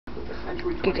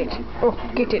Get it. Oh,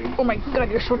 get it. Oh my god,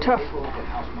 you're so tough.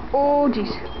 Oh,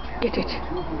 jeez. Get it.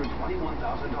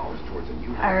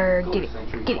 Get it.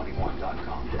 Get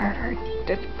it.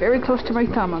 That's very close to my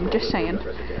thumb, I'm just saying.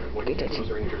 Get it.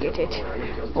 Get it.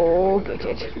 Oh, get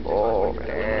it. Oh,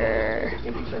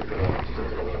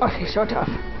 oh, she's so tough.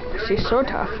 She's so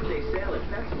tough.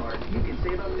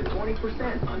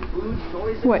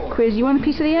 What, Quiz, you want a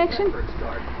piece of the action?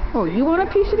 Oh, you want a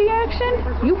piece of the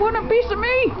action? You want a piece of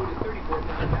me?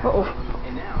 Uh-oh.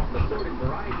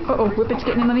 Uh-oh, Whippet's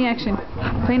getting in on the action.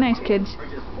 Play nice, kids.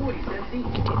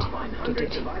 Get it. Get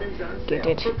it. Get it.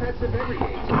 Get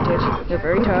it. They're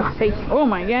very tough. Hey, oh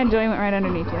my god, Joey went right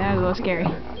underneath you. That was a little scary.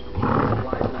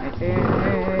 Right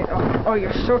there. Oh,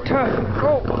 you're so tough.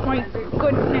 Oh my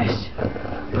goodness.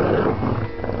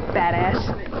 Badass.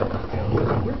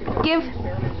 Give.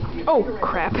 Oh,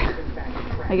 crap.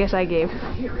 I guess I gave.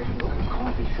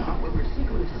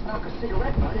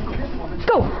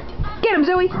 Go! Get him,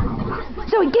 Zoe!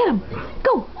 Zoe, get him!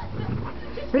 Go!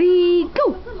 Ready,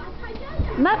 go!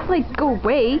 Not like go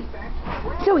away.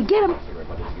 Zoe, get him!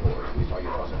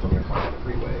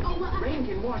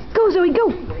 Go, Zoe,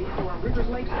 go!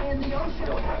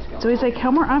 Zoe's like,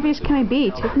 how more obvious can I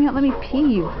be? Take me out, let me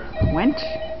pee, you wench.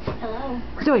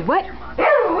 Zoe, what?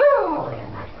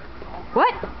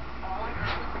 What?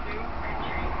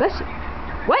 Bless you.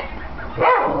 What?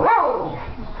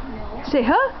 Say,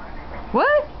 huh?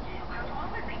 What?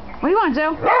 What do you want,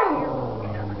 Zoe?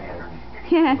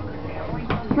 Yeah.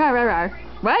 Rawr, rawr, rawr.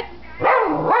 What?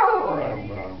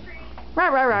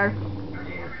 Rawr, rawr, rawr.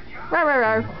 Rawr, rawr,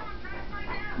 rawr.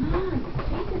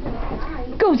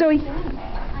 Go, Zoe.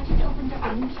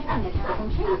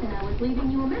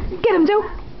 Get him, Zoe.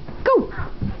 Go.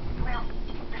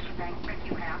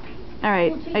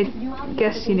 Alright, I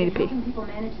guess you need to pee.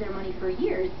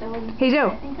 Hey,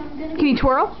 Zoe. Can you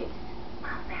twirl?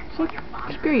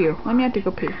 Screw you. Let me have to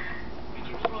go pee.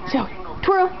 Zoe,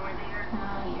 twirl.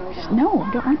 No,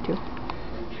 I don't want to.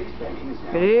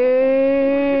 Ready?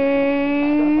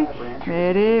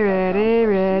 Ready, ready.